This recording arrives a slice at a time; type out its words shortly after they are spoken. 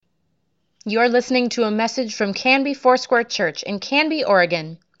You're listening to a message from Canby Foursquare Church in Canby,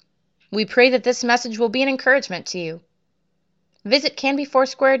 Oregon. We pray that this message will be an encouragement to you. Visit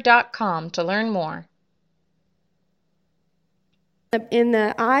canbyfoursquare.com to learn more. In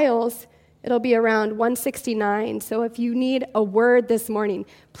the aisles, it'll be around 169. So if you need a word this morning,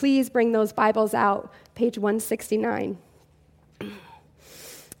 please bring those Bibles out, page 169.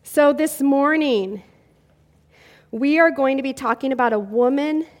 So this morning, we are going to be talking about a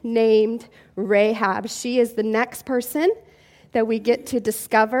woman named Rahab. She is the next person that we get to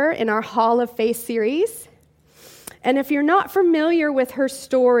discover in our Hall of Faith series. And if you're not familiar with her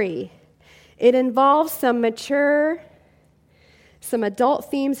story, it involves some adult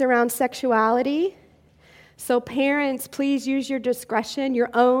themes around sexuality. So parents, please use your discretion, your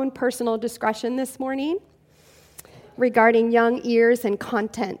own personal discretion this morning regarding young ears and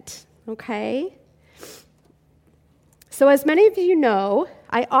content, okay? So as many of you know,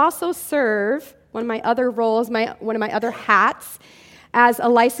 I also serve one of my other roles, one of my other hats, as a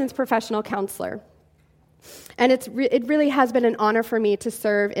licensed professional counselor. And it really has been an honor for me to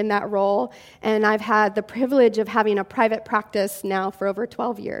serve in that role, and I've had the privilege of having a private practice now for over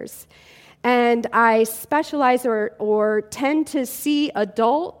 12 years. And I specialize or tend to see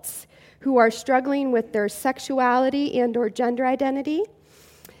adults who are struggling with their sexuality and or gender identity.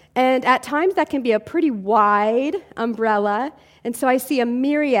 And at times that can be a pretty wide umbrella, and so I see a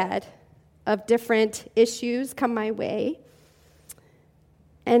myriad of different issues come my way.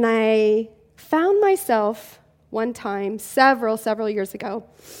 And I found myself one time, several years ago,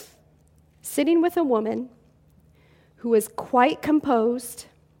 sitting with a woman who was quite composed,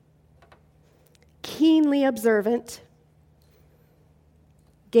 keenly observant,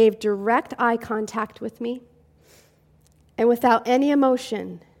 gave direct eye contact with me, and without any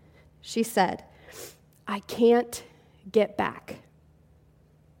emotion, she said, "I can't get back."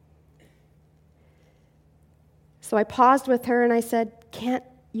 So I paused with her and I said,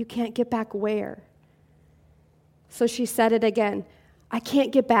 You can't get back where? So she said it again, "I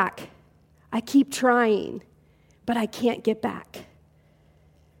can't get back. I keep trying, but I can't get back."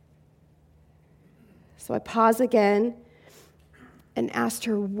 So I paused again and asked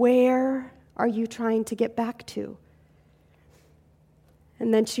her, "Where are you trying to get back to?"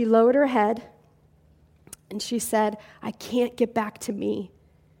 And then she lowered her head and she said, "I can't get back to me.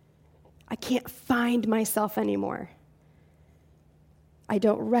 I can't find myself anymore. I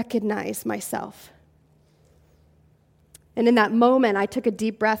don't recognize myself." And in that moment, I took a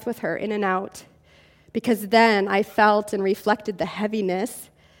deep breath with her, in and out, because then I felt and reflected the heaviness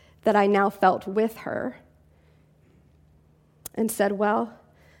that I now felt with her, and said, well,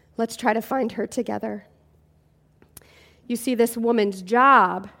 let's try to find her together. You see, this woman's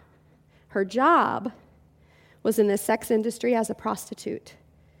job, her job, was in the sex industry as a prostitute,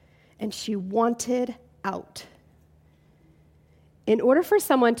 and she wanted out. In order for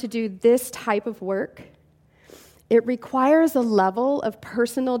someone to do this type of work, it requires a level of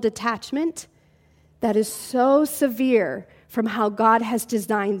personal detachment that is so severe from how God has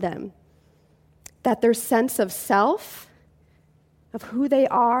designed them that their sense of self, of who they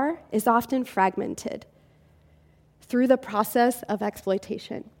are, is often fragmented through the process of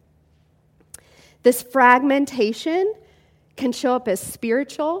exploitation. This fragmentation can show up as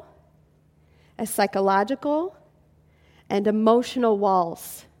spiritual, as psychological, and emotional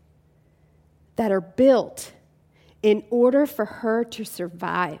walls that are built in order for her to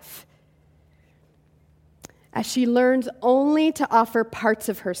survive, as she learns only to offer parts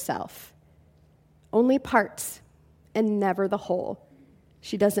of herself, only parts and never the whole.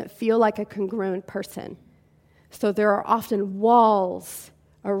 She doesn't feel like a congruent person. So there are often walls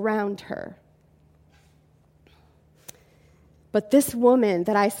around her. But this woman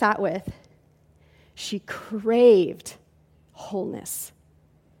that I sat with, she craved wholeness.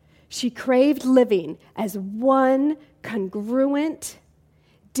 She craved living as one congruent,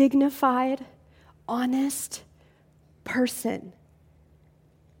 dignified, honest person.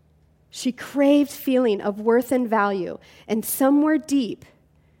 She craved feeling of worth and value, and somewhere deep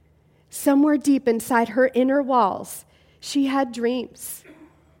inside her inner walls, she had dreams.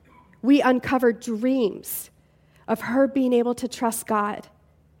 We uncovered dreams of her being able to trust God,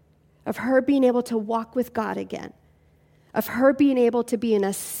 of her being able to walk with God again, of her being able to be in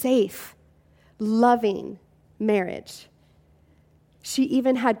a safe, loving marriage. She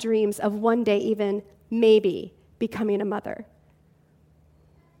even had dreams of one day even maybe becoming a mother.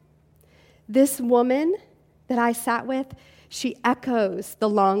 This woman that I sat with, she echoes the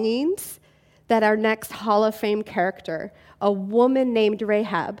longings that our next Hall of Fame character, a woman named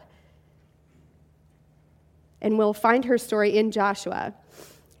Rahab, and we'll find her story in Joshua.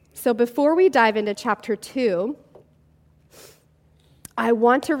 So before we dive into chapter 2, I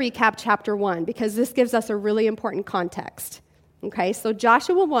want to recap chapter 1 because this gives us a really important context. Okay, so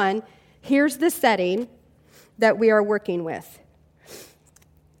Joshua 1, here's the setting that we are working with.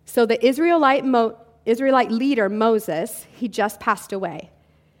 So the Israelite leader, Moses, he just passed away,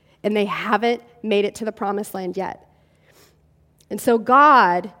 and they haven't made it to the promised land yet. And so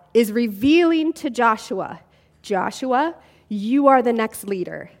God is revealing to Joshua, Joshua, you are the next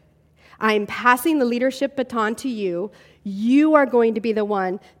leader. I am passing the leadership baton to you. You are going to be the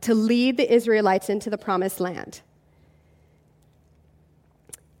one to lead the Israelites into the promised land.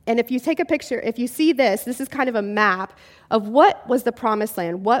 And if you take a picture, if you see this is kind of a map of what was the promised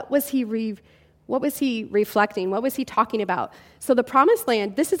land. What was he reflecting? What was he talking about? So the promised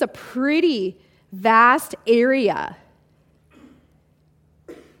land, this is a pretty vast area.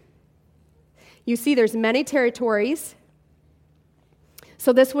 You see there's many territories.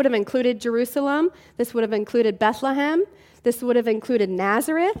 So this would have included Jerusalem. This would have included Bethlehem. This would have included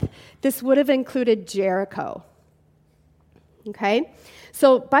Nazareth. This would have included Jericho. Okay?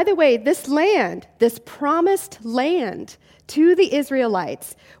 So, by the way, this land, this promised land to the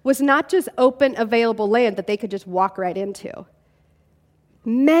Israelites was not just open, available land that they could just walk right into.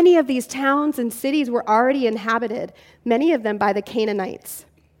 Many of these towns and cities were already inhabited, many of them by the Canaanites.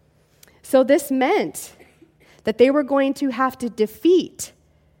 So this meant that they were going to have to defeat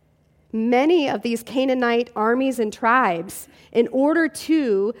many of these Canaanite armies and tribes in order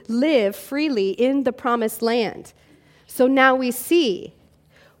to live freely in the promised land. So now we see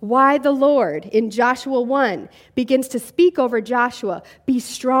why the Lord in Joshua 1 begins to speak over Joshua, be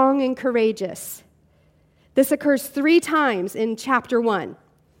strong and courageous. This occurs 3 times in chapter 1.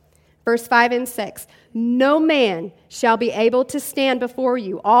 Verse 5 and 6, no man shall be able to stand before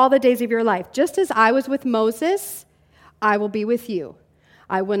you all the days of your life. Just as I was with Moses, I will be with you.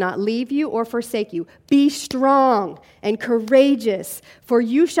 I will not leave you or forsake you. Be strong and courageous, for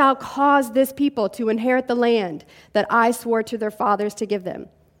you shall cause this people to inherit the land that I swore to their fathers to give them.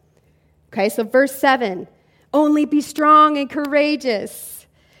 Okay, so verse 7, only be strong and courageous,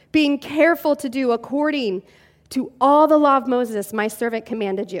 being careful to do according to all the law of Moses, my servant,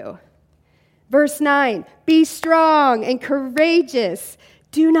 commanded you. Verse 9, be strong and courageous.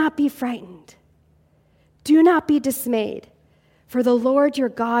 Do not be frightened. Do not be dismayed, for the Lord your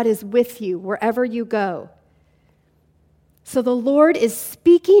God is with you wherever you go. So the Lord is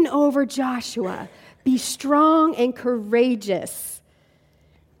speaking over Joshua, be strong and courageous.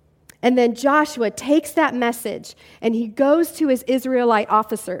 And then Joshua takes that message and he goes to his Israelite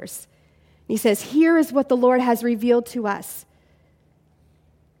officers. He says, here is what the Lord has revealed to us.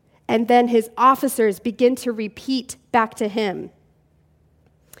 And then his officers begin to repeat back to him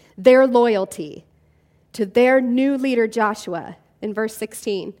their loyalty to their new leader, Joshua, in verse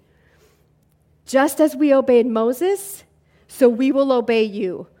 16. Just as we obeyed Moses, so we will obey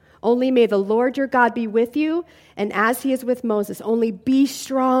you. Only may the Lord your God be with you, and as he is with Moses, only be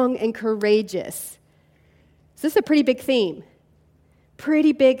strong and courageous. So this is a pretty big theme.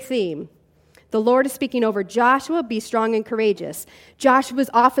 Pretty big theme. The Lord is speaking over Joshua, be strong and courageous. Joshua's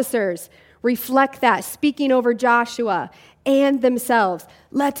officers reflect that, speaking over Joshua and themselves.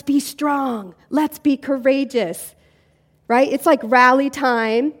 Let's be strong. Let's be courageous. Right? It's like rally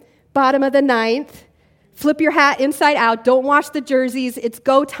time, bottom of the ninth. Flip your hat inside out. Don't wash the jerseys. It's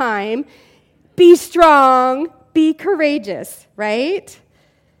go time. Be strong. Be courageous. Right?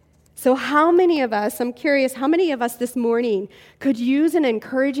 So how many of us, I'm curious, how many of us this morning could use an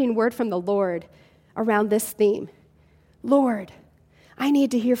encouraging word from the Lord around this theme? Lord, I need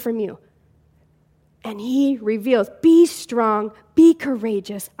to hear from you. And he reveals, be strong, be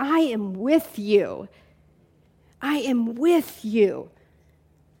courageous. I am with you. I am with you.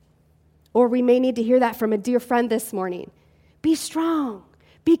 Or we may need to hear that from a dear friend this morning. Be strong,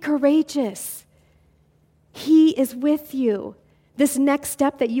 be courageous. He is with you. This next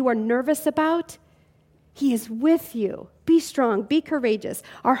step that you are nervous about, he is with you. Be strong, be courageous.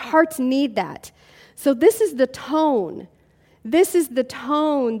 Our hearts need that. So this is the tone. This is the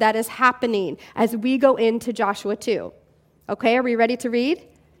tone that is happening as we go into Joshua 2. Okay, are we ready to read?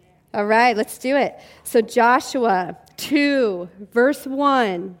 All right, let's do it. So Joshua 2, verse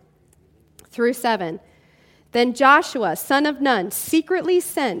 1 through 7. Then Joshua, son of Nun, secretly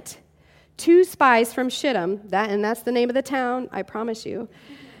sent 2 spies from Shittim, and that's the name of the town, I promise you.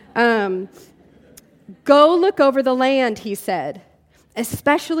 Go look over the land, he said,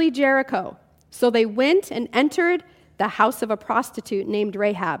 especially Jericho. So they went and entered the house of a prostitute named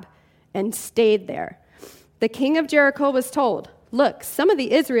Rahab and stayed there. The king of Jericho was told, look, some of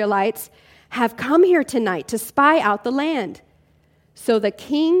the Israelites have come here tonight to spy out the land. So the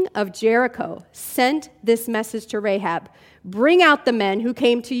king of Jericho sent this message to Rahab: "Bring out the men who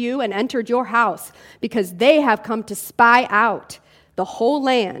came to you and entered your house, because they have come to spy out the whole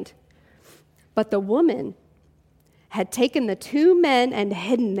land." But the woman had taken the 2 men and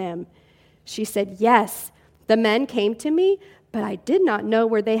hidden them. She said, "Yes, the men came to me, but I did not know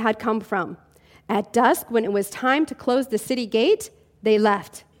where they had come from. At dusk, when it was time to close the city gate, they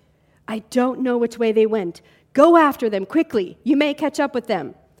left. I don't know which way they went. Go after them quickly. You may catch up with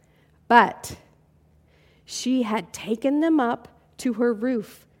them." But she had taken them up to her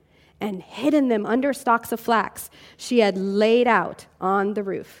roof and hidden them under stalks of flax she had laid out on the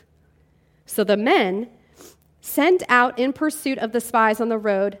roof. So the men sent out in pursuit of the spies on the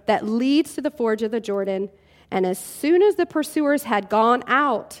road that leads to the fords of the Jordan, and as soon as the pursuers had gone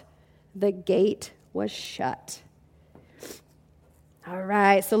out, the gate was shut. All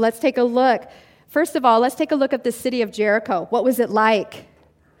right, so let's take a look. First of all, let's take a look at the city of Jericho. What was it like?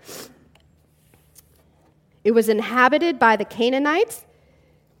 It was inhabited by the Canaanites.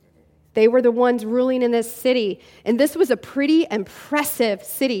 They were the ones ruling in this city. And this was a pretty impressive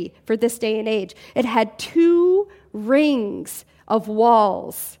city for this day and age. It had 2 rings of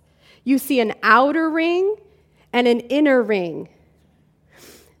walls. You see an outer ring and an inner ring.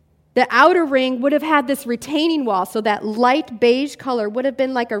 The outer ring would have had this retaining wall, so that light beige color would have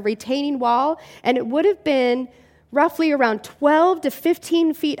been like a retaining wall, and it would have been roughly around 12 to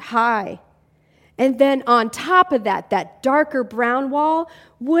 15 feet high. And then on top of that, that darker brown wall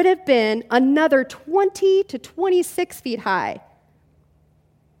would have been another 20 to 26 feet high.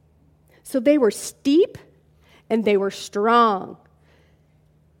 So they were steep and they were strong.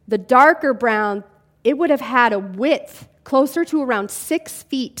 The darker brown, it would have had a width closer to around 6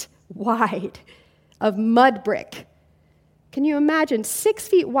 feet wide of mud brick. Can you imagine 6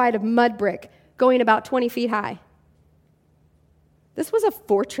 feet wide of mud brick going about 20 feet high? This was a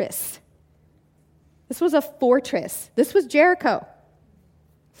fortress. This was a fortress. This was Jericho.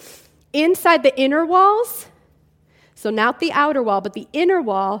 Inside the inner walls, so not the outer wall, but the inner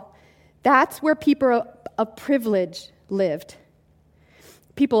wall, that's where people of privilege lived.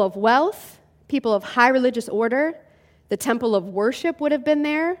 People of wealth, people of high religious order. The temple of worship would have been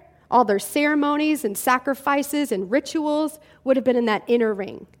there. All their ceremonies and sacrifices and rituals would have been in that inner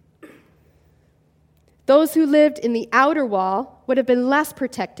ring. Those who lived in the outer wall would have been less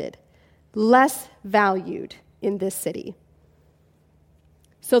protected, less valued in this city.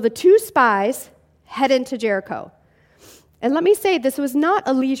 So the 2 spies head into Jericho. And let me say, this was not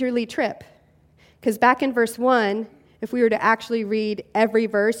a leisurely trip, because back in verse 1, if we were to actually read every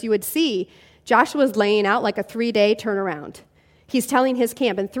verse, you would see Joshua's laying out like a 3-day turnaround. He's telling his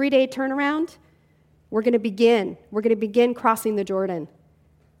camp, in 3-day turnaround, we're going to begin crossing the Jordan.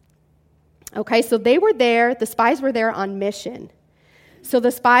 Okay, so they were there, the spies were there on mission. So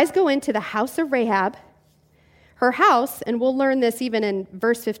the spies go into the house of Rahab, her house, and we'll learn this even in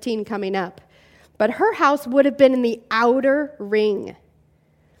verse 15 coming up, but her house would have been in the outer ring.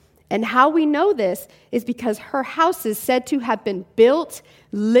 And how we know this is because her house is said to have been built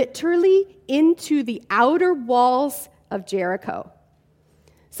literally into the outer walls of Jericho.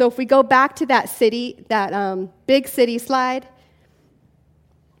 So if we go back to that city, that big city slide,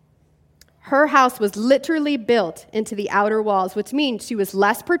 her house was literally built into the outer walls, which means she was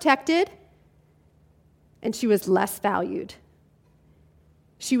less protected and she was less valued.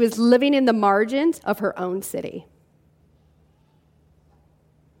 She was living in the margins of her own city.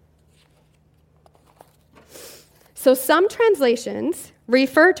 So some translations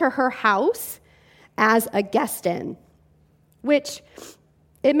refer to her house as a guest inn, which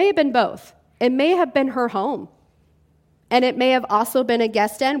it may have been both. It may have been her home, and it may have also been a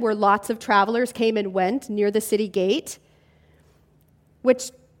guest inn where lots of travelers came and went near the city gate, which,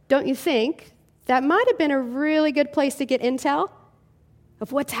 don't you think, that might have been a really good place to get intel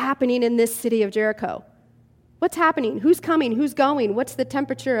of what's happening in this city of Jericho. What's happening? Who's coming? Who's going? What's the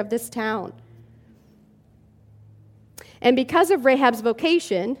temperature of this town? And because of Rahab's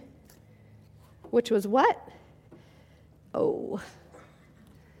vocation, which was what? Oh,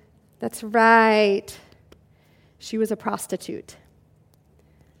 that's right. She was a prostitute.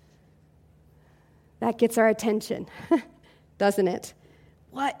 That gets our attention, doesn't it?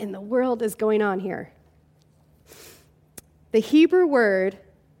 What in the world is going on here? The Hebrew word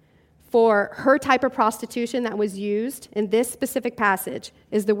for her type of prostitution that was used in this specific passage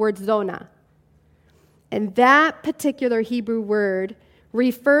is the word zona. And that particular Hebrew word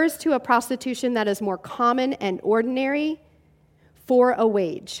refers to a prostitution that is more common and ordinary for a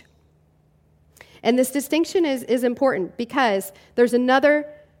wage. And this distinction is important because there's another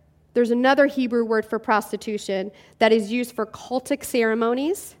There's another Hebrew word for prostitution that is used for cultic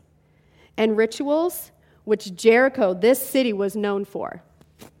ceremonies and rituals, which Jericho, this city, was known for.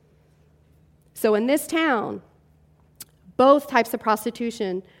 So in this town, both types of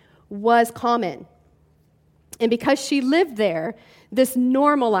prostitution was common. And because she lived there, this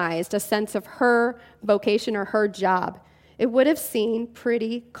normalized a sense of her vocation or her job. It would have seemed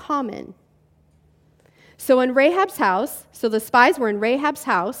pretty common. So in Rahab's house, so the spies were in Rahab's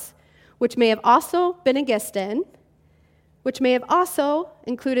house, which may have also been a guest inn, which may have also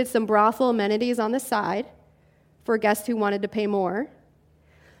included some brothel amenities on the side for guests who wanted to pay more.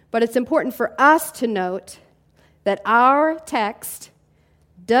 But it's important for us to note that our text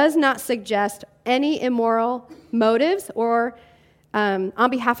does not suggest any immoral motives or on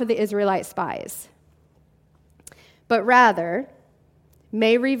behalf of the Israelite spies, but rather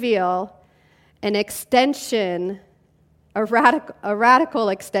may reveal an extension, a radical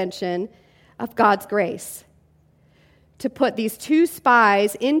extension of God's grace to put these two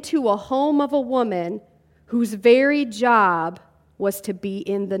spies into a home of a woman whose very job was to be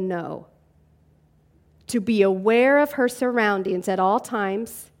in the know, to be aware of her surroundings at all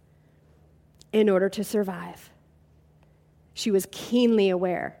times in order to survive. She was keenly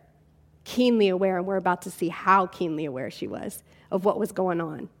aware, and we're about to see how keenly aware she was of what was going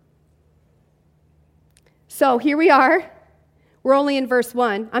on. So here we are. We're only in verse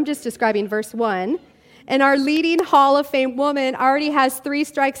 1. I'm just describing verse 1. And our leading Hall of Fame woman already has 3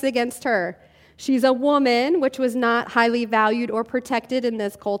 strikes against her. She's a woman, which was not highly valued or protected in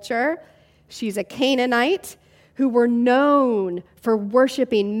this culture. She's a Canaanite who were known for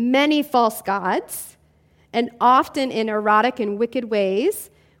worshiping many false gods, and often in erotic and wicked ways,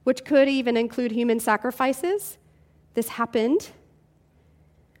 which could even include human sacrifices. This happened.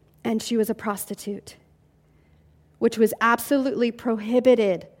 And she was a prostitute, which was absolutely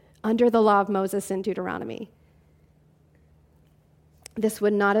prohibited under the law of Moses in Deuteronomy. This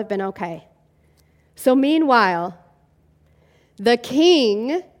would not have been okay. So meanwhile, the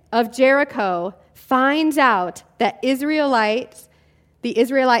king of Jericho finds out that the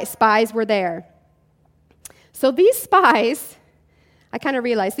Israelite spies were there. So these spies, I kind of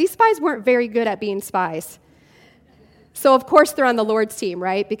realized, these spies weren't very good at being spies. So of course they're on the Lord's team,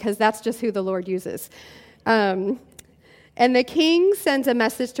 right? Because that's just who the Lord uses. And the king sends a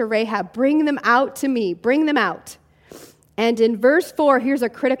message to Rahab, bring them out to me, bring them out. And in verse 4, here's a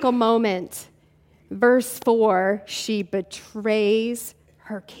critical moment. Verse 4, she betrays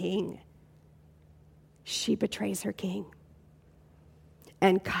her king. She betrays her king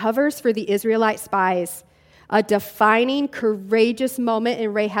and covers for the Israelite spies a defining, courageous moment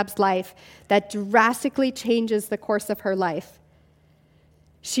in Rahab's life that drastically changes the course of her life.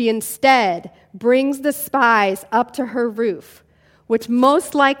 She instead brings the spies up to her roof, which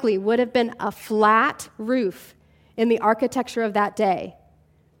most likely would have been a flat roof in the architecture of that day.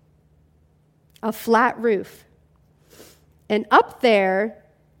 A flat roof. And up there,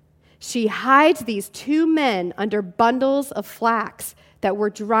 she hides these 2 men under bundles of flax that were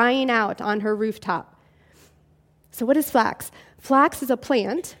drying out on her rooftop. So what is flax? Flax is a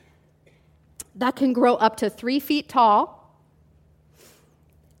plant that can grow up to 3 feet tall,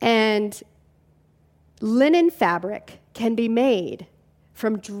 and linen fabric can be made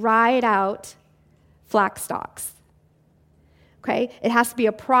from dried out flax stalks. Okay? It has to be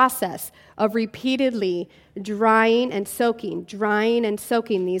a process of repeatedly drying and soaking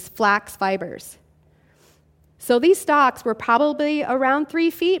these flax fibers. So these stalks were probably around 3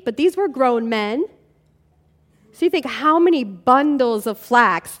 feet, but these were grown men. So you think, how many bundles of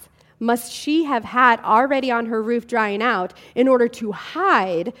flax must she have had already on her roof drying out in order to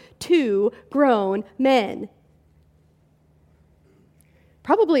hide 2 grown men?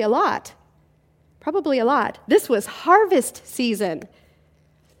 Probably a lot. This was harvest season.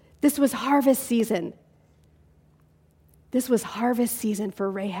 This was harvest season for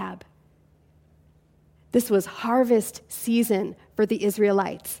Rahab. This was harvest season for the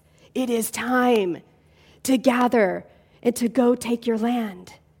Israelites. It is time to gather and to go take your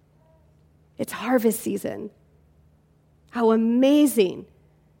land. It's harvest season. How amazing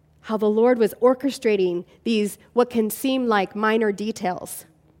how the Lord was orchestrating these, what can seem like minor details.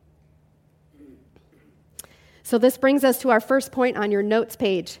 So this brings us to our first point on your notes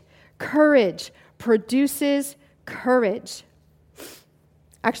page. Courage produces courage.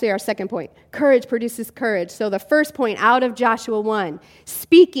 Actually, our second point. Courage produces courage. So the first point out of Joshua 1,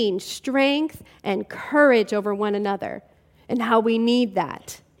 speaking strength and courage over one another, and how we need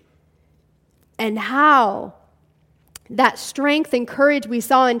that. And how that strength and courage we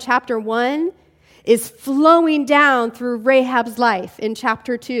saw in chapter 1 is flowing down through Rahab's life in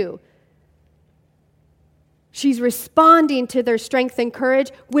chapter 2. She's responding to their strength and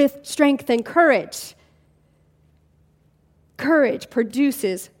courage with strength and courage. Courage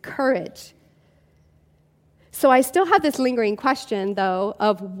produces courage. So I still have this lingering question, though,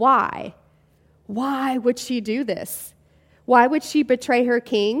 of why? Why would she do this? Why would she betray her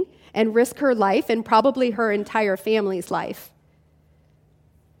king and risk her life and probably her entire family's life?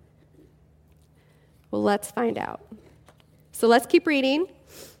 Well, let's find out. So let's keep reading.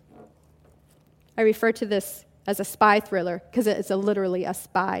 I refer to this as a spy thriller because it's literally a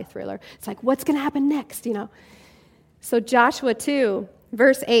spy thriller. It's like, what's going to happen next, So Joshua 2,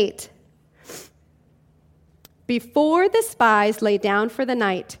 verse 8. Before the spies lay down for the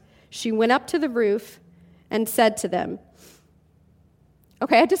night, she went up to the roof and said to them.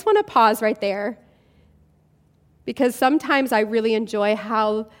 Okay, I just want to pause right there because sometimes I really enjoy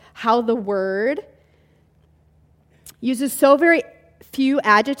how the word uses so very few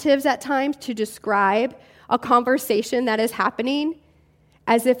adjectives at times to describe a conversation that is happening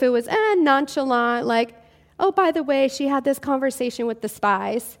as if it was nonchalant, like, oh, by the way, she had this conversation with the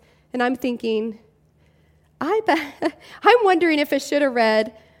spies. And I'm thinking, I'm wondering if it should have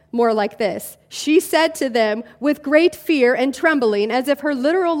read more like this. She said to them with great fear and trembling, as if her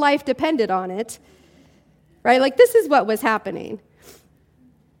literal life depended on it. Right? Like, this is what was happening.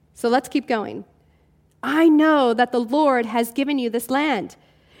 So let's keep going. I know that the Lord has given you this land,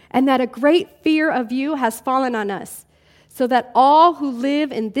 and that a great fear of you has fallen on us, so that all who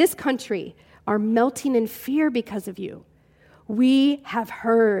live in this country are melting in fear because of you. We have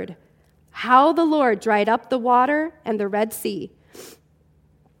heard how the Lord dried up the water and the Red Sea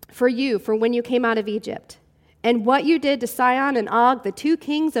for when you came out of Egypt, and what you did to Sihon and Og, the 2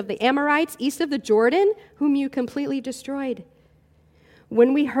 kings of the Amorites east of the Jordan, whom you completely destroyed.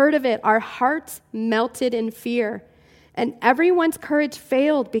 When we heard of it, our hearts melted in fear, and everyone's courage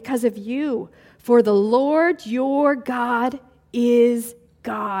failed because of you. For the Lord your God is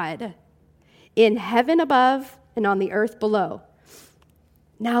God, in heaven above and on the earth below.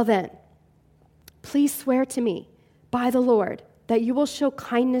 Now then, please swear to me by the Lord that you will show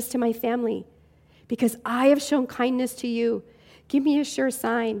kindness to my family, because I have shown kindness to you. Give me a sure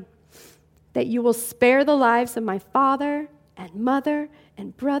sign that you will spare the lives of my father and mother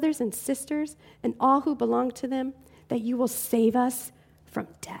and brothers and sisters and all who belong to them, that you will save us from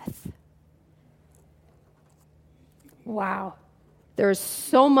death. Wow. There's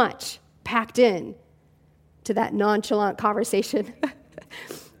so much packed in to that nonchalant conversation,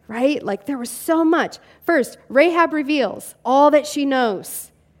 right? Like, there was so much. First, Rahab reveals all that she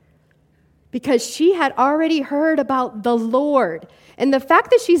knows because she had already heard about the Lord. And the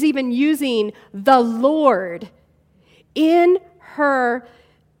fact that she's even using the Lord in her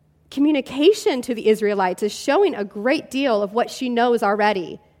communication to the Israelites is showing a great deal of what she knows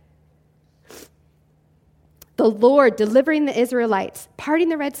already. The Lord delivering the Israelites, parting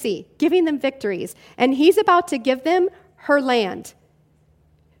the Red Sea, giving them victories, and he's about to give them her land.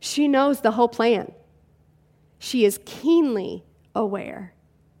 She knows the whole plan. She is keenly aware.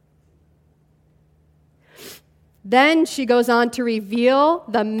 Then she goes on to reveal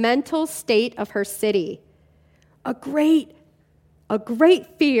the mental state of her city. A great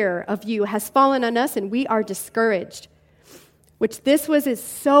fear of you has fallen on us, and we are discouraged. Is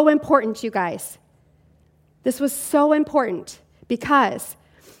so important, you guys. This was so important because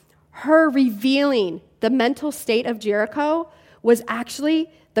her revealing the mental state of Jericho was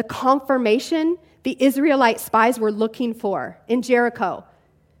actually the confirmation the Israelite spies were looking for in Jericho.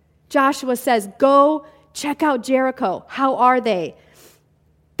 Joshua says, go check out Jericho. How are they?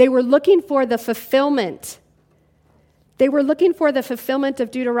 They were looking for the fulfillment. They were looking for the fulfillment of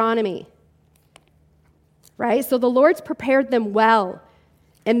Deuteronomy, right? So the Lord's prepared them well,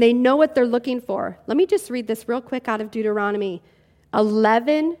 and they know what they're looking for. Let me just read this real quick out of Deuteronomy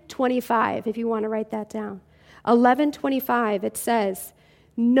 11:25, if you want to write that down. 11:25, it says,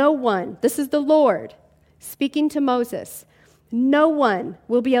 no one, this is the Lord speaking to Moses, no one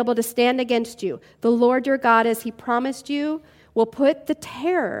will be able to stand against you. The Lord your God, as he promised you, will put the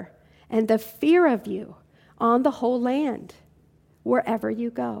terror and the fear of you on the whole land, wherever you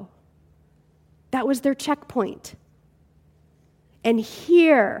go. That was their checkpoint. And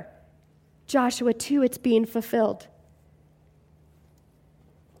here, Joshua 2, it's being fulfilled.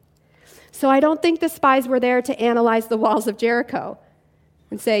 So I don't think the spies were there to analyze the walls of Jericho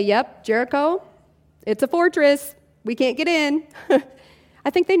and say, yep, Jericho, it's a fortress. We can't get in. I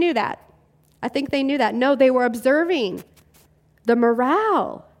think they knew that. No, they were observing the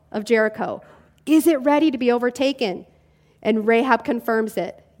morale of Jericho. Is it ready to be overtaken? And Rahab confirms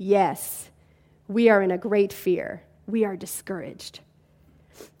it. Yes, we are in a great fear. We are discouraged.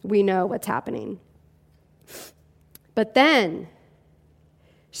 We know what's happening. But then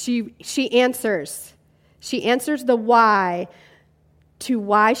she answers. She answers the why to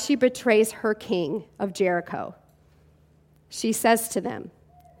why she betrays her king of Jericho. She says to them,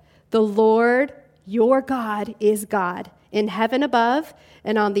 "The Lord, your God, is God in heaven above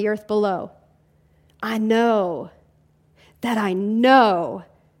and on the earth below. I know that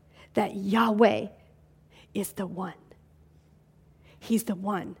Yahweh is the one. He's the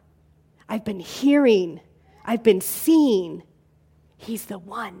one. I've been hearing, I've been seeing. He's the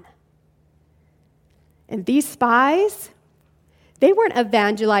one." And these spies, they weren't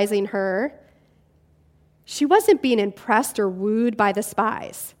evangelizing her. She wasn't being impressed or wooed by the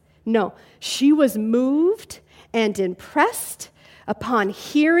spies. No, she was moved and impressed upon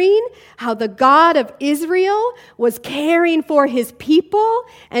hearing how the God of Israel was caring for his people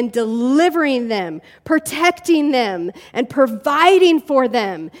and delivering them, protecting them, and providing for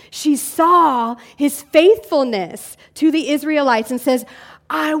them. She saw his faithfulness to the Israelites and says,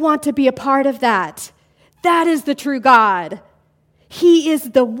 I want to be a part of that. That is the true God. He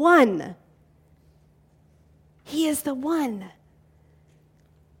is the one. He is the one.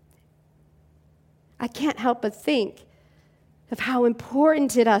 I can't help but think of how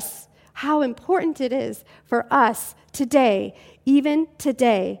important it is for us today, even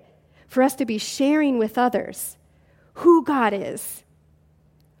today, for us to be sharing with others who God is,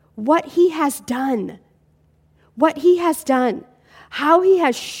 what he has done, how he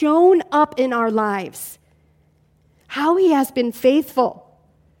has shown up in our lives, how he has been faithful,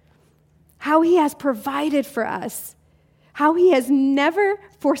 how he has provided for us, how he has never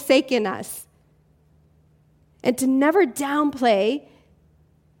forsaken us. And to never downplay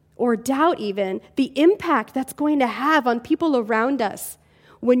or doubt even the impact that's going to have on people around us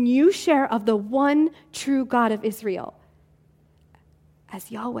when you share of the one true God of Israel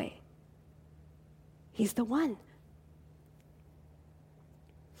as Yahweh. He's the one.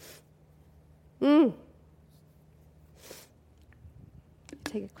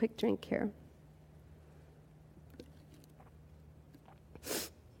 Take a quick drink here.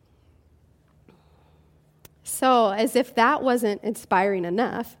 So, as if that wasn't inspiring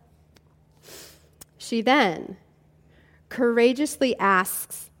enough, she then courageously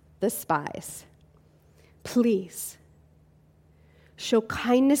asks the spies, "Please, show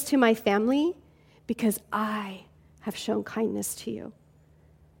kindness to my family because I have shown kindness to you.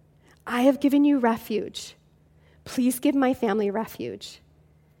 I have given you refuge. Please give my family refuge."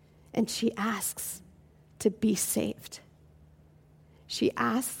 And she asks to be saved. She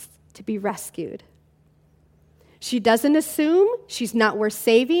asks to be rescued. She doesn't assume she's not worth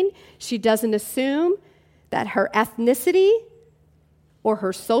saving. She doesn't assume that her ethnicity or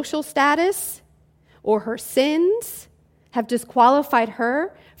her social status or her sins have disqualified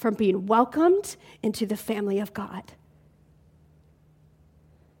her from being welcomed into the family of God.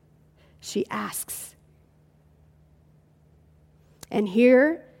 She asks. And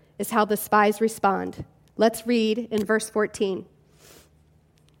here is how the spies respond. Let's read in verse 14.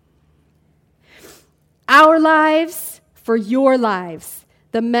 "Our lives for your lives,"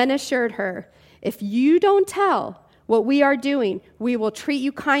 the men assured her. "If you don't tell what we are doing, we will treat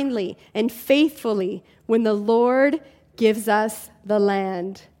you kindly and faithfully when the Lord gives us the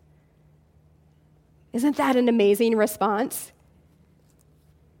land." Isn't that an amazing response?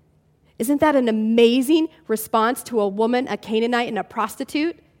 Isn't that an amazing response to a woman, a Canaanite, and a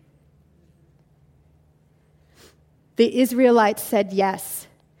prostitute? The Israelites said, "Yes,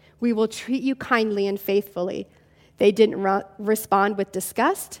 we will treat you kindly and faithfully." They didn't respond with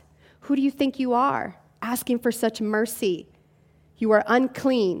disgust. "Who do you think you are, asking for such mercy? You are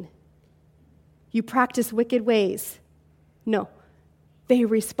unclean. You practice wicked ways." No, they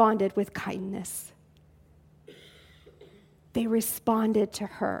responded with kindness. They responded to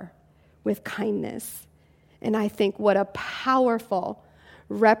her with kindness. And I think what a powerful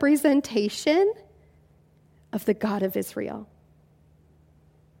representation of the God of Israel.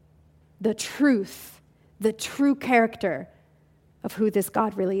 The true character of who this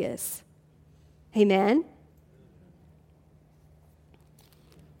God really is. Amen?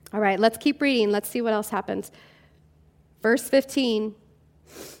 All right, let's keep reading. Let's see what else happens. Verse 15.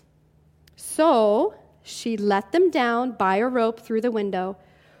 "So she let them down by a rope through the window,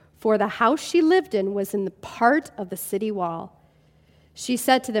 for the house she lived in was in the part of the city wall. She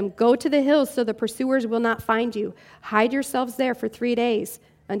said to them, 'Go to the hills so the pursuers will not find you. Hide yourselves there for 3 days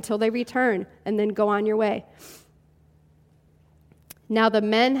until they return, and then go on your way.' Now the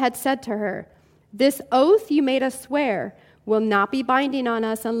men had said to her, 'This oath you made us swear will not be binding on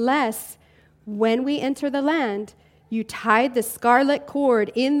us unless When we enter the land, you tied the scarlet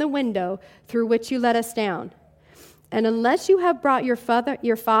cord in the window through which you let us down. And unless you have brought your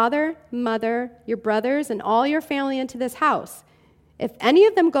father, mother, your brothers, and all your family into this house, if any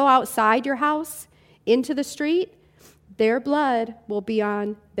of them go outside your house into the street, their blood will be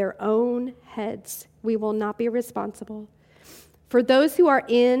on their own heads. We will not be responsible. For those who are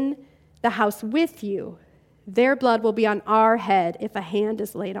in the house with you, their blood will be on our head if a hand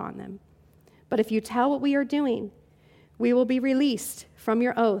is laid on them. But if you tell what we are doing, we will be released from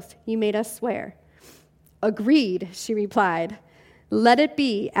your oath you made us swear. Agreed, she replied. Let it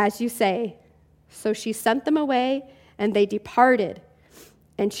be as you say. So she sent them away, and they departed,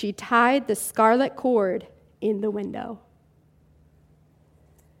 and she tied the scarlet cord in the window.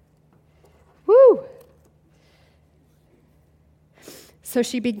 Woo! So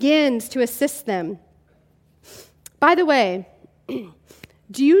she begins to assist them. By the way,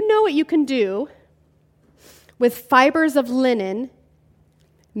 do you know what you can do with fibers of linen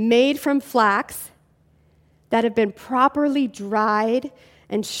made from flax that have been properly dried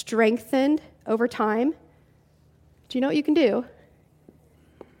and strengthened over time? Do you know what you can do?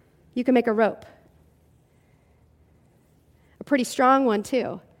 You can make a rope. A pretty strong one,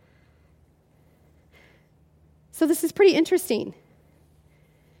 too. So this is pretty interesting.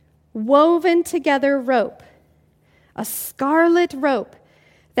 Woven together rope, a scarlet rope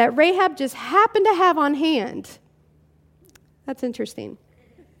that Rahab just happened to have on hand. That's interesting.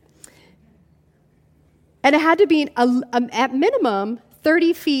 And it had to be at minimum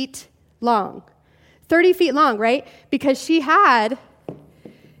 30 feet long. 30 feet long, right? Because this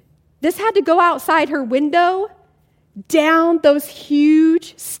had to go outside her window, down those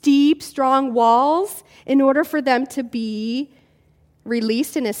huge, steep, strong walls in order for them to be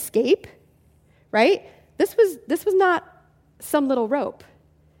released and escape, right? This was not some little rope.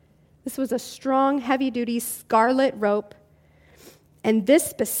 This was a strong, heavy-duty scarlet rope. And this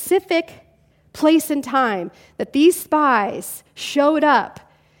specific place and time that these spies showed up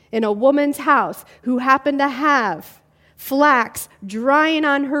in a woman's house who happened to have flax drying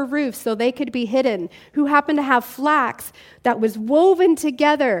on her roof so they could be hidden, who happened to have flax that was woven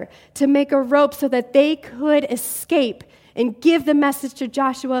together to make a rope so that they could escape and give the message to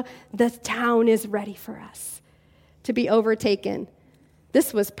Joshua, the town is ready for us to be overtaken.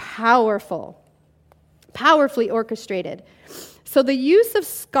 This was powerful, powerfully orchestrated. So the use of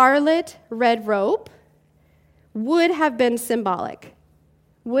scarlet red rope would have been symbolic.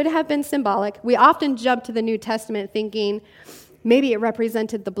 We often jump to the New Testament thinking maybe it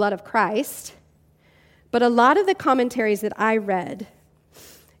represented the blood of Christ. But a lot of the commentaries that I read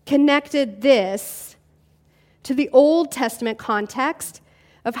connected this to the Old Testament context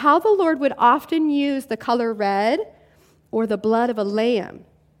of how the Lord would often use the color red or the blood of a lamb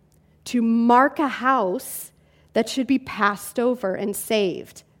to mark a house that should be passed over and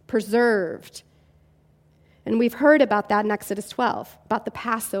saved, preserved. And we've heard about that in Exodus 12, about the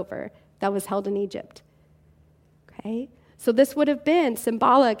Passover that was held in Egypt. Okay? So this would have been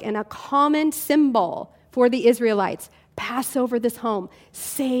symbolic and a common symbol for the Israelites. Pass over this home.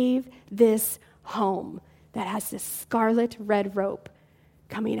 Save this home that has this scarlet red rope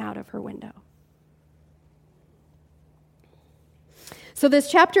coming out of her window. So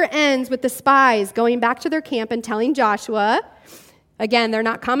this chapter ends with the spies going back to their camp and telling Joshua, again, they're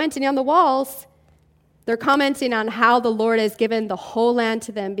not commenting on the walls. They're commenting on how the Lord has given the whole land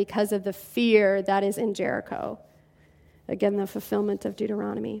to them because of the fear that is in Jericho. Again, the fulfillment of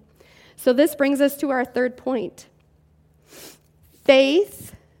Deuteronomy. So this brings us to our third point.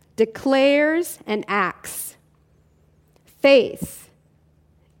 Faith declares and acts. Faith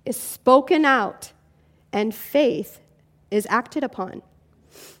is spoken out, and faith is acted upon.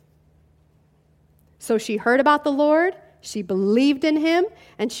 So she heard about the Lord, she believed in him,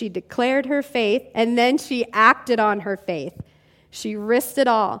 and she declared her faith, and then she acted on her faith. She risked it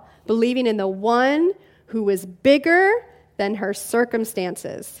all, believing in the one who was bigger than her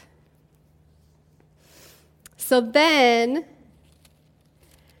circumstances. So then,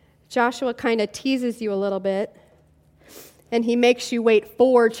 Joshua kind of teases you a little bit, and he makes you wait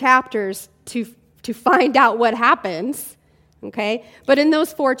 4 chapters to find out what happens, okay? But in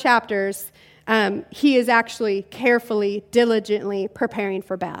those 4 chapters, he is actually carefully, diligently preparing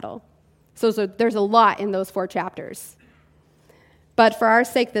for battle. So there's a lot in those 4 chapters. But for our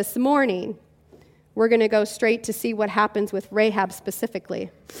sake this morning, we're going to go straight to see what happens with Rahab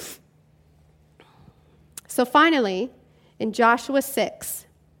specifically. So finally, in Joshua 6,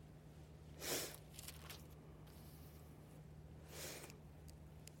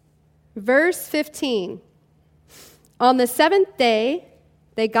 verse 15, on the 7th day,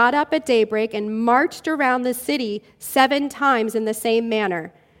 They got up at daybreak and marched around the city 7 times in the same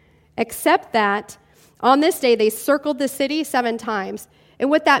manner, except that on this day they circled the city 7 times. And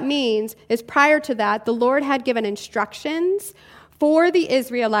what that means is prior to that, the Lord had given instructions for the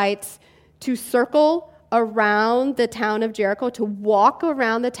Israelites to circle around the town of Jericho, to walk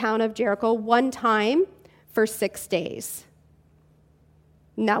around the town of Jericho 1 time for 6 days.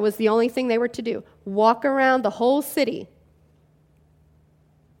 And that was the only thing they were to do. Walk around the whole city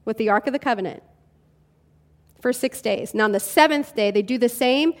with the Ark of the Covenant for 6 days. Now on the 7th day, they do the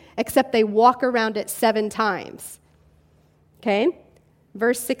same, except they walk around it 7 times. Okay?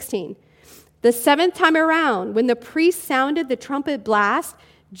 Verse 16. The 7th time around, when the priest sounded the trumpet blast,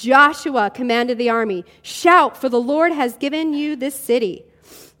 Joshua commanded the army, "Shout, for the Lord has given you this city.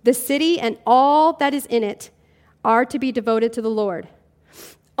 The city and all that is in it are to be devoted to the Lord.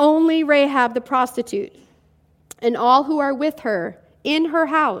 Only Rahab the prostitute and all who are with her in her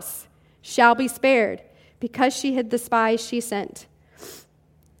house shall be spared, because she hid the spies she sent."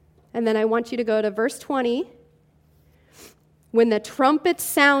 And then I want you to go to verse 20. When the trumpet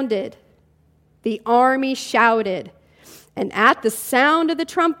sounded, the army shouted. And at the sound of the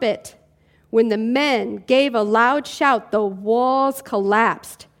trumpet, when the men gave a loud shout, the walls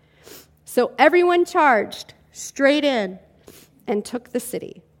collapsed. So everyone charged straight in and took the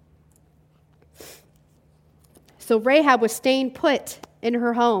city. So Rahab was staying put in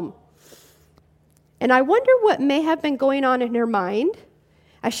her home. And I wonder what may have been going on in her mind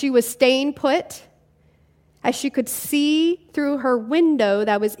as she was staying put, as she could see through her window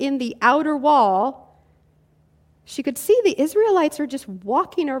that was in the outer wall. She could see the Israelites are just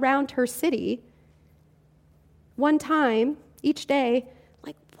walking around her city 1 time each day.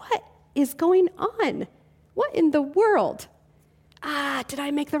 Like, what is going on? What in the world? Did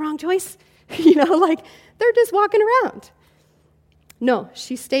I make the wrong choice? They're just walking around. No,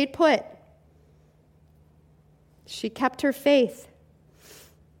 she stayed put. She kept her faith.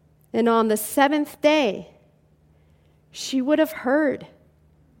 And on the 7th day, she would have heard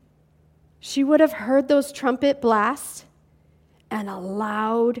those trumpet blasts and a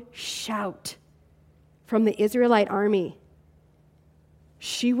loud shout from the Israelite army.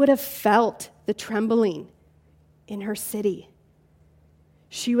 She would have felt the trembling in her city.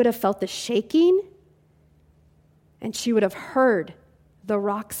 She would have felt the shaking, and she would have heard the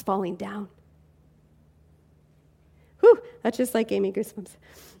rocks falling down. Whew, that just gave me goosebumps.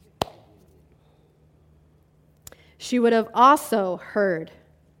 She would have also heard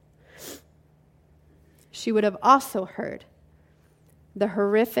the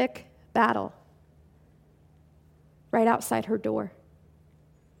horrific battle right outside her door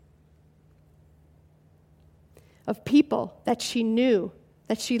of people that she knew,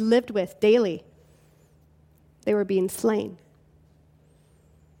 that she lived with daily. They were being slain.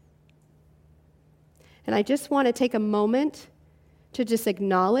 And I just want to take a moment to just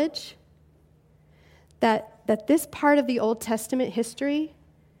acknowledge that this part of the Old Testament history,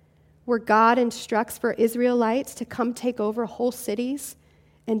 where God instructs for Israelites to come take over whole cities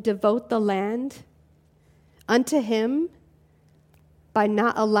and devote the land unto Him by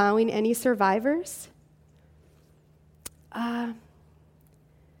not allowing any survivors,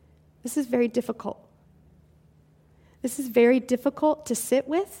 this is very difficult. This is very difficult to sit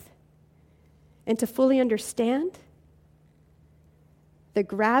with and to fully understand the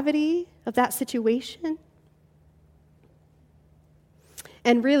gravity of that situation.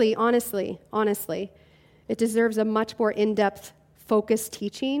 And really, honestly, it deserves a much more in-depth, focused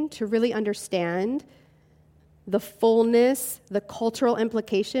teaching to really understand the fullness, the cultural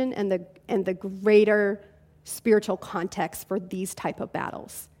implication, and the greater spiritual context for these type of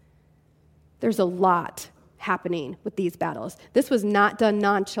battles. There's a lot happening with these battles. This was not done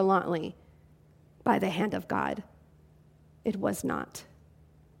nonchalantly by the hand of God. It was not.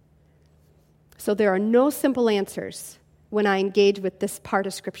 So there are no simple answers when I engage with this part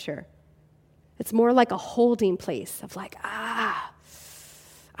of Scripture. It's more like a holding place of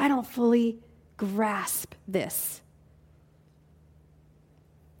I don't fully grasp this.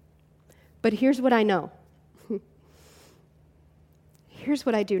 But here's what I know. Here's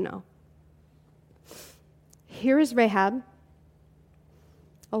what I do know. Here is Rahab,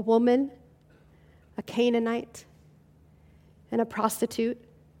 a woman, a Canaanite, and a prostitute,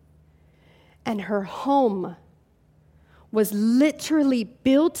 and her home was literally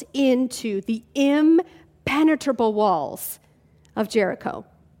built into the impenetrable walls of Jericho.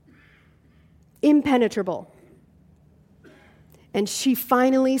 Impenetrable. And she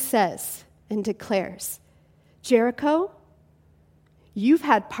finally says and declares, "Jericho, you've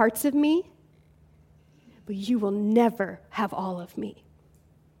had parts of me, but you will never have all of me."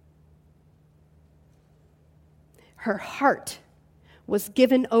 her heart was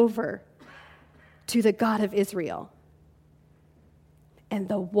given over to the God of Israel. And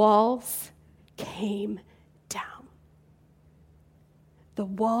the walls came down. The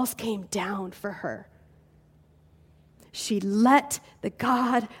walls came down for her. She let the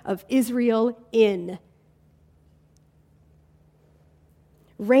God of Israel in.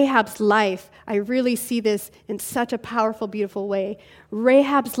 Rahab's life, I really see this in such a powerful, beautiful way.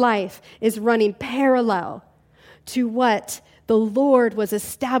 Rahab's life is running parallel to what the Lord was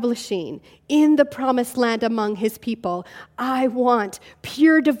establishing in the promised land among his people. I want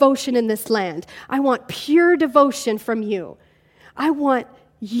pure devotion in this land. I want pure devotion from you. I want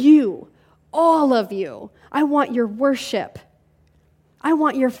you, all of you. I want your worship. I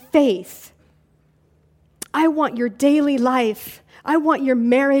want your faith. I want your daily life. I want your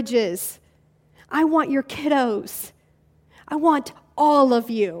marriages. I want your kiddos. I want all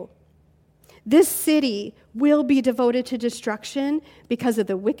of you. This city will be devoted to destruction because of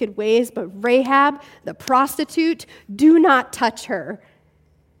the wicked ways, but Rahab, the prostitute, do not touch her.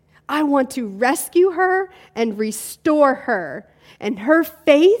 I want to rescue her and restore her, and her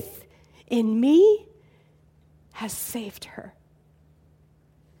faith in me has saved her.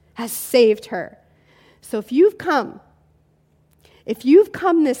 Has saved her. So if you've come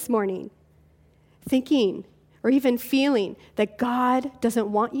this morning thinking or even feeling that God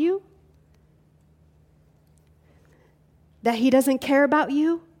doesn't want you, that he doesn't care about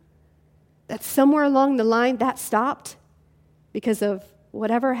you, that somewhere along the line that stopped because of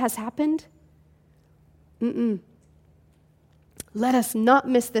whatever has happened, let us not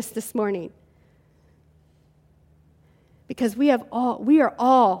miss this morning. Because we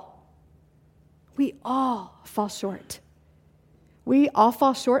all fall short. We all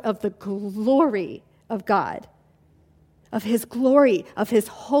fall short of the glory of God, of his glory, of his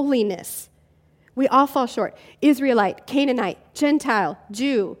holiness. We all fall short. Israelite, Canaanite, Gentile,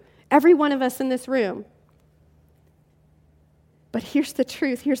 Jew, every one of us in this room. But here's the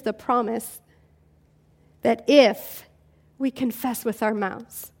truth, here's the promise, that if we confess with our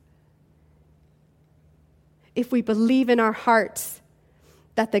mouths, if we believe in our hearts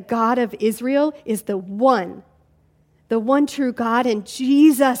that the God of Israel is the one true God, and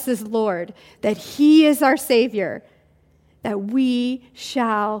Jesus is Lord, that he is our Savior, that we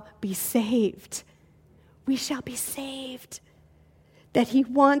shall be saved. We shall be saved. That he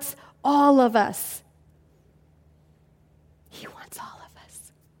wants all of us. He wants all of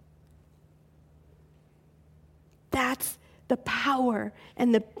us. That's the power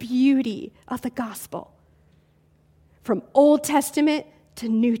and the beauty of the gospel. From Old Testament to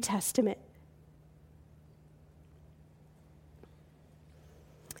New Testament.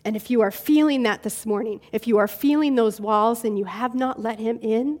 And if you are feeling that this morning, if you are feeling those walls and you have not let him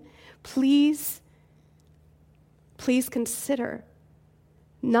in, please consider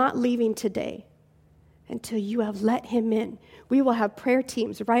not leaving today until you have let him in. We will have prayer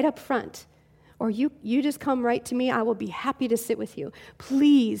teams right up front. Or you just come right to me. I will be happy to sit with you.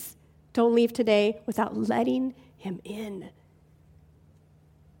 Please don't leave today without letting him in.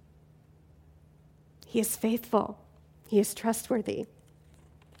 He is faithful. He is trustworthy.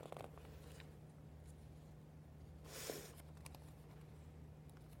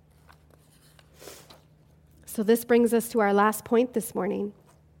 So this brings us to our last point this morning.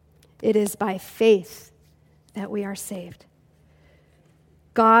 It is by faith that we are saved.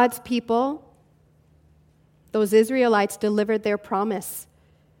 God's people, those Israelites, delivered their promise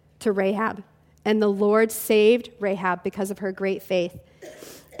to Rahab, and the Lord saved Rahab because of her great faith.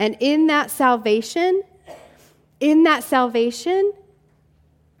 And in that salvation,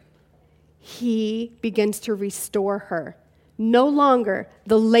 he begins to restore her. No longer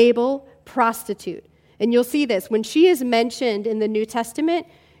the label prostitute. And you'll see this. When she is mentioned in the New Testament,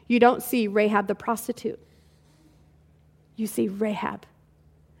 you don't see Rahab the prostitute. You see Rahab,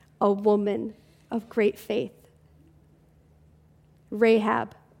 a woman of great faith.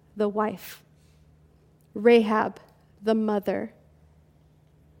 Rahab, the wife. Rahab, the mother.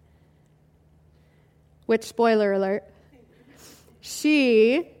 Which, spoiler alert,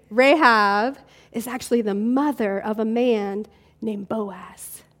 Rahab, is actually the mother of a man named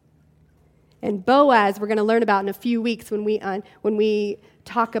Boaz. And Boaz, we're going to learn about in a few weeks when we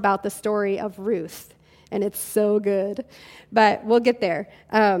talk about the story of Ruth. And it's so good. But we'll get there.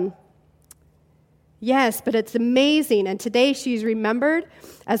 Yes, but it's amazing. And today she's remembered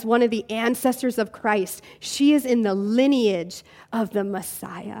as one of the ancestors of Christ. She is in the lineage of the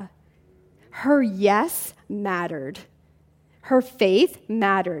Messiah. Her yes mattered. Her faith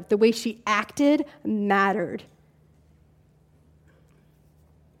mattered. The way she acted mattered.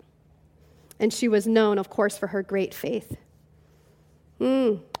 And she was known, of course, for her great faith.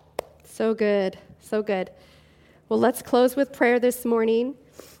 So good, so good. Well, let's close with prayer this morning.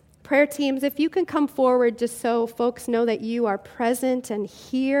 Prayer teams, if you can come forward just so folks know that you are present and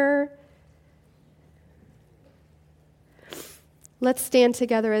here. Let's stand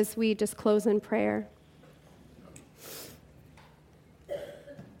together as we just close in prayer.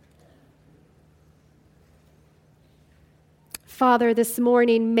 Father, this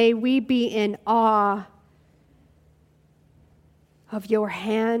morning, may we be in awe of your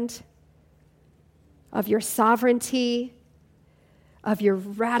hand, of your sovereignty, of your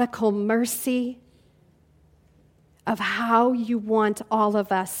radical mercy, of how you want all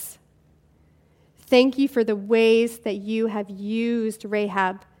of us. Thank you for the ways that you have used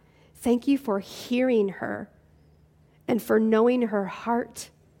Rahab. Thank you for hearing her and for knowing her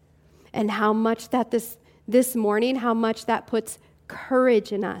heart, and how much that this morning, how much that puts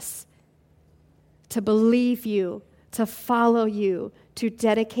courage in us to believe you, to follow you, to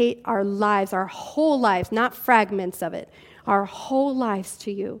dedicate our lives, our whole lives, not fragments of it, our whole lives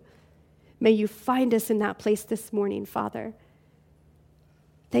to you. May you find us in that place this morning, Father.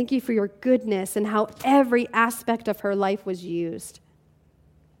 Thank you for your goodness and how every aspect of her life was used.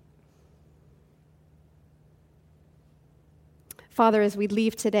 Father, as we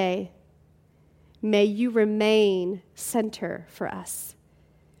leave today, may you remain center for us.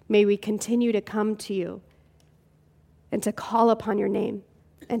 May we continue to come to you and to call upon your name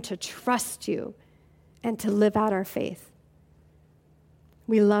and to trust you and to live out our faith.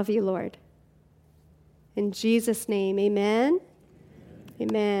 We love you, Lord. In Jesus' name, amen.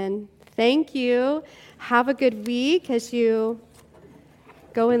 Amen. Thank you. Have a good week as you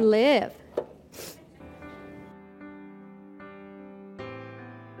go and live.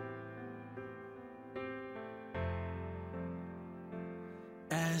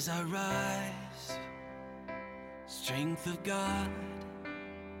 As I rise, strength of God,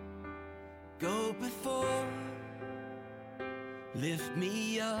 go before, lift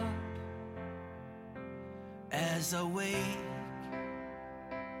me up. As I wake,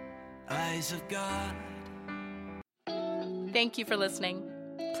 eyes of God. Thank you for listening.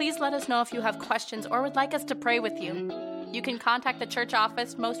 Please let us know if you have questions or would like us to pray with you. You can contact the church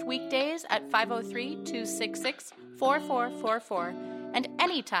office most weekdays at 503-266-4444 and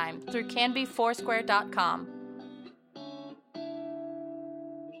anytime through canbyfoursquare.com.